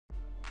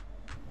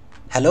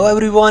Hello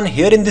everyone,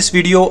 here in this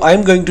video I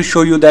am going to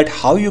show you that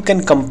how you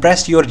can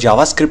compress your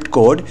JavaScript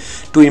code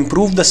to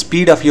improve the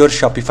speed of your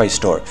Shopify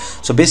store.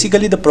 So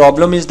basically the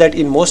problem is that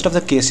in most of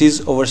the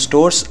cases our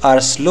stores are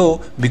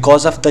slow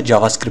because of the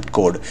JavaScript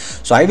code.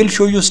 So I will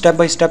show you step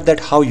by step that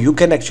how you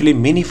can actually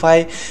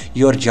minify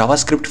your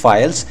JavaScript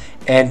files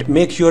and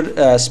make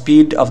your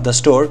speed of the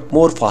store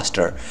more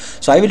faster.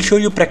 So I will show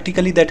you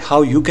practically that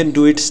how you can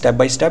do it step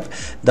by step.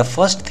 The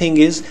first thing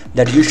is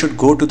that you should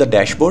go to the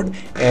dashboard,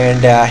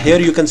 and here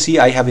you can see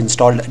I have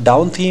installed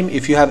down theme.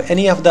 If you have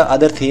any of the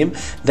other theme,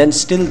 then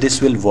still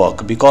this will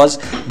work because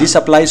this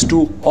applies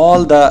to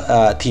all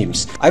the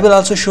themes. I will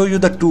also show you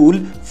the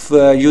tool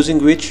using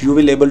which you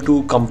will able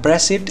to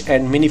compress it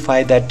and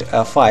minify that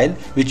file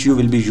which you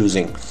will be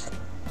using.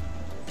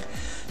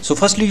 So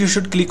firstly you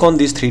should click on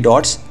these three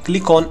dots,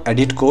 click on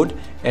edit code,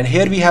 and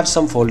here we have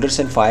some folders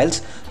and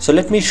files. So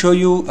let me show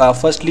you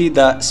firstly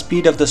the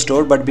speed of the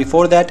store, but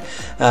before that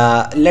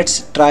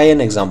let's try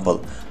an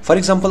example. For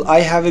example,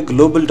 I have a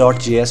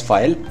global.js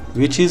file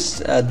which is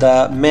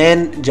the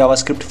main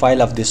JavaScript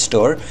file of this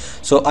store.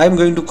 So I'm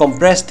going to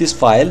compress this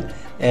file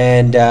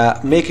and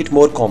make it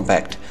more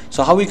compact.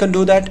 So how we can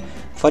do that?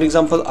 For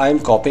example, I am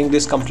copying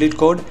this complete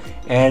code,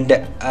 and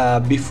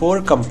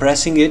before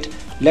compressing it,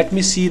 let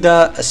me see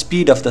the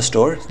speed of the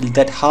store,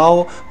 that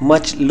how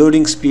much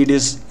loading speed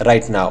is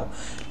right now.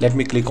 Let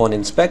me click on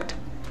inspect,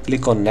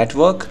 click on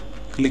network,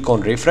 click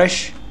on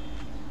refresh.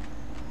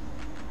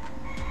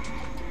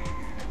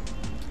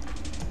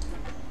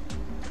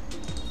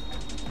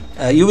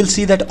 You will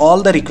see that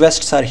all the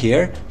requests are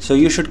here, so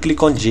you should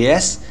click on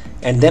JS,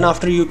 and then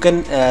after you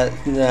can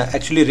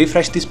actually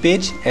refresh this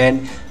page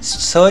and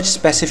search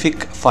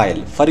specific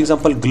file, for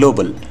example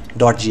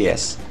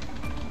global.js.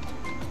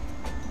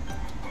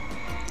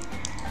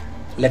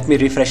 Let me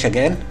refresh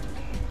again.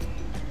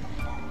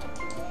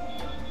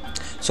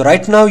 So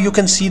right now you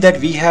can see that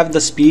we have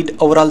the speed,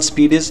 overall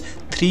speed is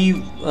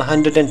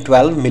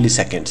 312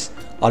 milliseconds.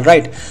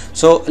 Alright,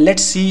 so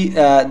let's see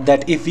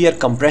that if we are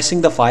compressing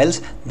the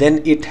files,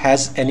 then it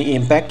has any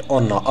impact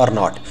or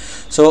not.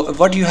 So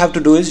what you have to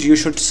do is you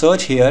should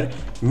search here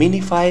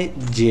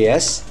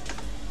minify.js,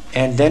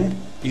 and then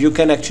you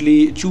can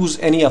actually choose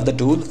any of the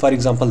tool. For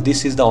example,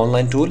 this is the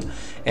online tool,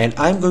 and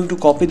I'm going to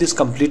copy this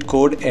complete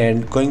code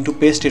and going to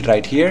paste it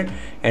right here,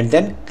 and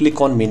then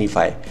click on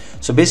minify.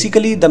 So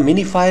basically the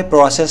minify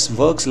process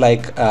works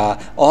like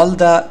all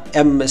the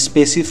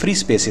free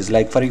spaces,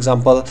 like for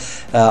example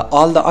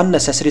all the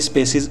unnecessary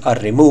spaces are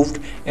removed,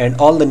 and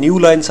all the new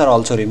lines are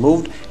also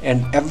removed,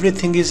 and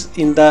everything is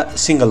in the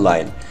single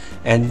line.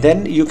 And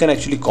then you can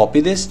actually copy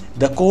this.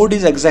 The code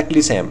is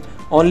exactly same,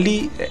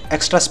 only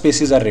extra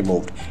spaces are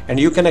removed, and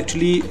you can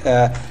actually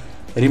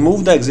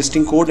remove the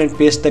existing code and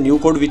paste the new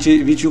code, which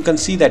you can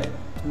see that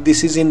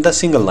this is in the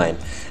single line.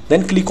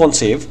 Then click on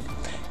save.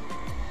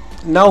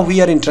 Now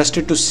we are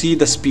interested to see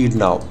the speed.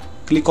 Now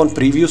click on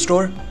preview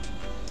store,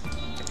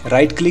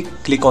 right click,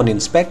 click on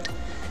inspect.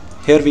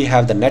 Here we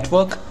have the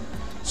network,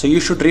 so you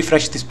should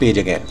refresh this page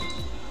again.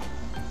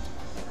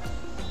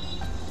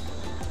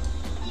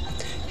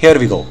 Here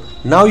we go.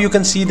 Now you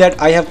can see that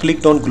I have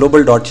clicked on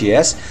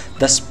global.js.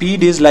 The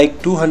speed is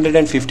like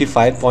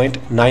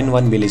 255.91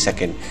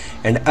 millisecond,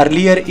 and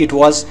earlier it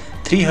was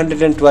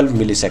 312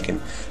 millisecond.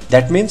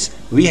 That means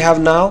we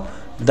have now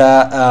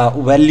the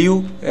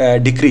value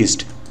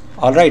decreased.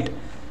 Alright,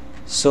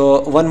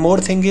 so one more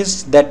thing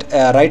is that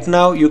right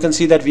now you can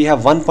see that we have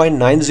 1.90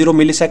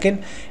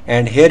 millisecond,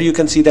 and here you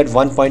can see that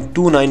 1.29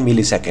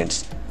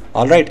 milliseconds.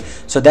 Alright,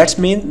 so that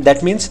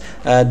means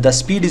the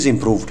speed is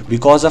improved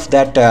because of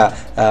that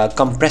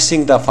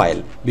compressing the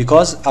file,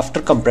 because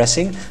after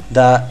compressing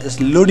the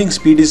loading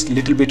speed is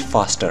little bit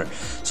faster.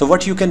 So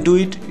what you can do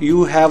it,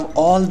 you have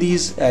all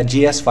these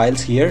JS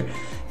files here.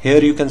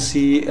 Here you can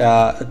see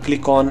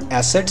click on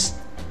assets,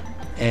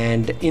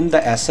 and in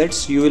the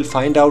assets you will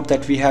find out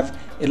that we have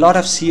a lot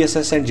of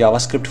CSS and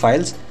JavaScript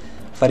files.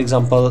 For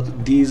example,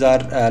 these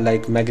are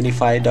like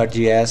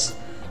magnify.js,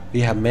 we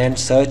have main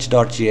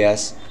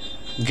search.js,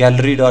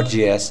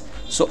 gallery.js.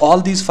 so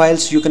all these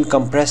files you can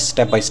compress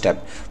step by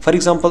step. For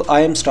example,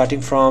 I am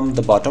starting from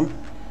the bottom.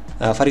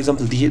 For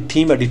example, the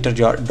theme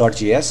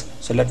editor.js.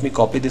 so let me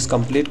copy this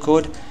complete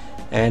code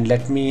and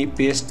let me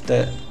paste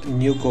the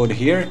new code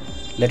here.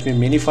 Let me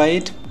minify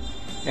it,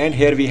 and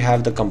here we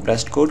have the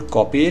compressed code.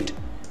 Copy it,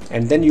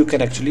 and then you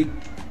can actually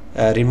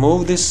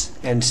remove this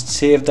and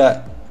save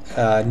the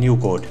new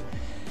code.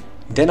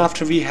 Then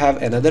after we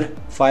have another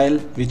file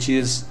which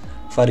is,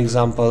 for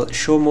example,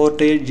 show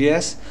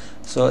more.js.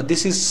 so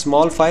this is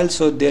small file,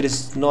 so there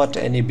is not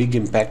any big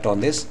impact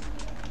on this.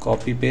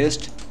 Copy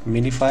paste,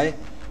 minify,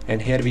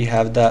 and here we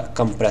have the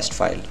compressed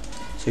file.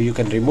 So you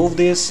can remove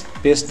this,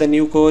 paste the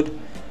new code.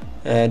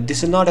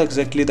 This is not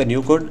exactly the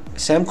new code,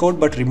 same code,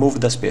 but remove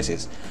the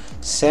spaces.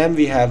 Same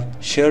we have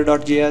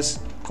share.js,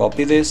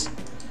 copy this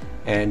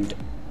and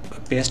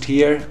paste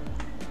here,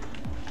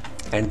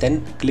 and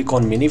then click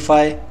on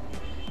minify,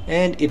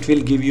 and it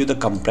will give you the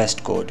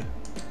compressed code.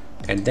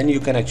 And then you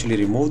can actually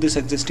remove this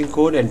existing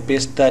code and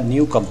paste the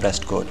new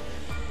compressed code.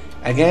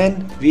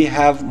 Again, we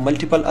have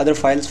multiple other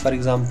files. For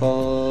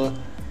example,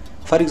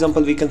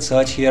 we can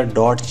search here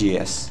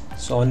 .js.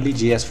 So only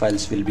JS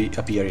files will be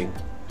appearing.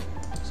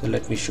 So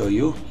let me show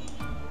you.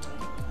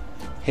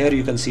 Here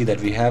you can see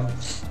that we have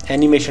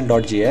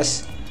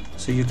animation.js.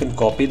 So you can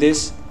copy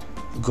this,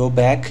 go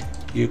back,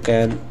 you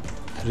can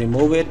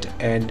remove it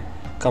and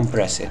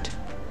compress it.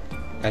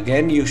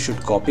 Again, you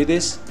should copy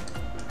this,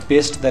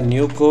 paste the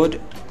new code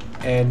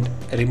and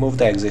remove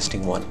the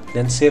existing one,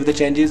 then save the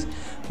changes.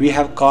 We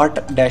have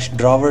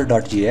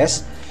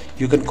cart-drawer.js.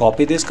 you can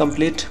copy this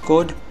complete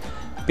code,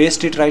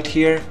 paste it right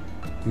here,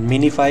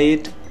 minify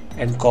it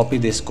and copy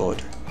this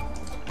code.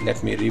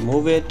 Let me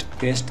remove it,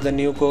 paste the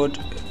new code,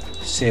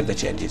 save the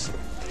changes.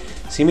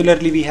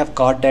 Similarly, we have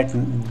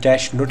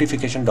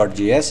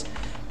cart-notification.js.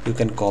 you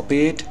can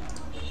copy it.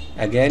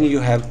 Again, you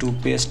have to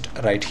paste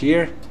right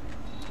here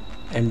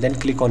and then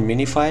click on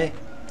minify,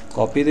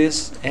 copy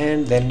this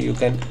and then you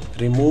can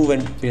remove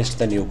and paste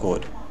the new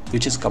code,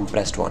 which is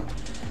compressed one.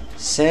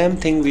 Same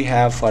thing we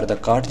have for the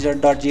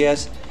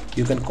cart.js.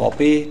 you can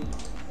copy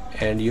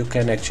and you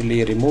can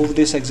actually remove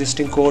this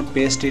existing code,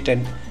 paste it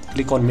and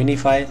click on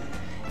minify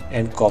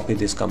and copy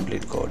this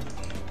complete code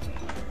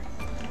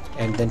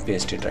and then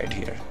paste it right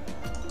here.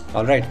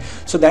 Alright,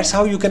 so that's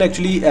how you can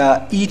actually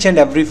in each and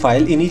every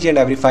file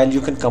you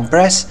can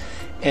compress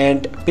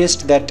and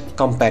paste that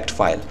compact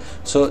file.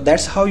 So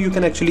that's how you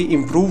can actually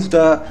improve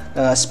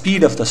the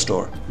speed of the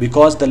store,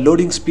 because the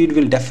loading speed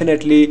will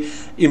definitely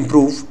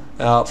improve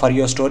for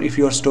your store if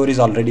your store is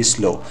already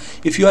slow.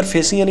 If you are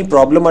facing any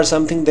problem or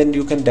something, then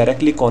you can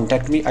directly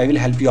contact me. I will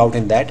help you out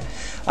in that.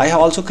 I have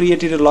also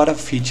created a lot of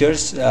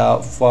features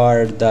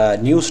for the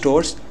new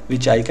stores,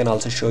 which I can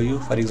also show you.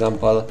 For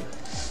example,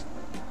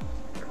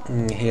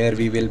 here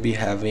we will be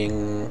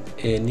having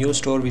a new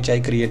store which I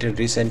created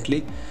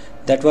recently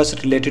that was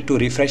related to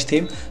refresh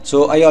theme.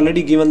 So I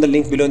already given the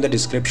link below in the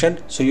description,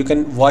 so you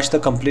can watch the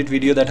complete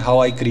video that how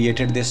I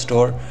created this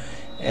store.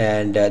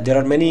 And there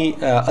are many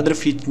other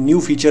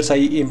new features I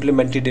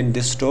implemented in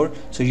this store,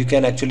 so you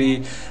can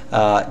actually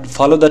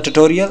follow the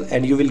tutorial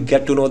and you will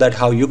get to know that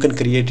how you can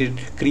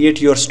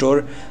create your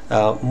store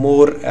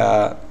more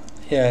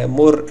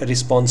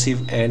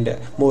responsive and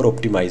more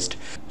optimized.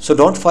 So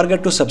don't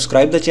forget to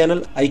subscribe the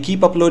channel. I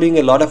keep uploading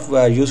a lot of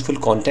useful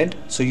content,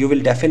 so you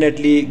will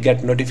definitely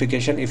get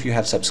notification if you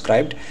have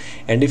subscribed.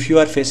 And if you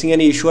are facing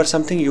any issue or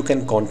something, you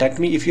can contact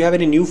me. If you have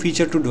any new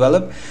feature to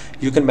develop,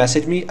 you can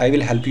message me. I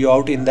will help you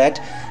out in that.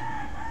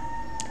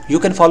 You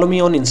can follow me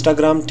on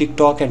Instagram,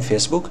 TikTok and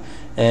Facebook,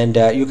 and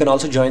you can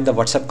also join the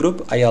WhatsApp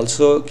group. I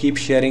also keep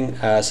sharing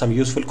some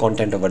useful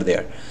content over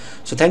there.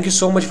 So thank you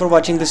so much for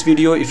watching this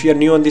video. If you are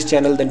new on this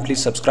channel, then please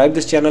subscribe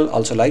this channel.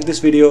 Also like this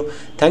video.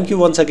 Thank you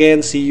once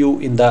again. See you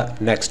in the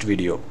next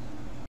video.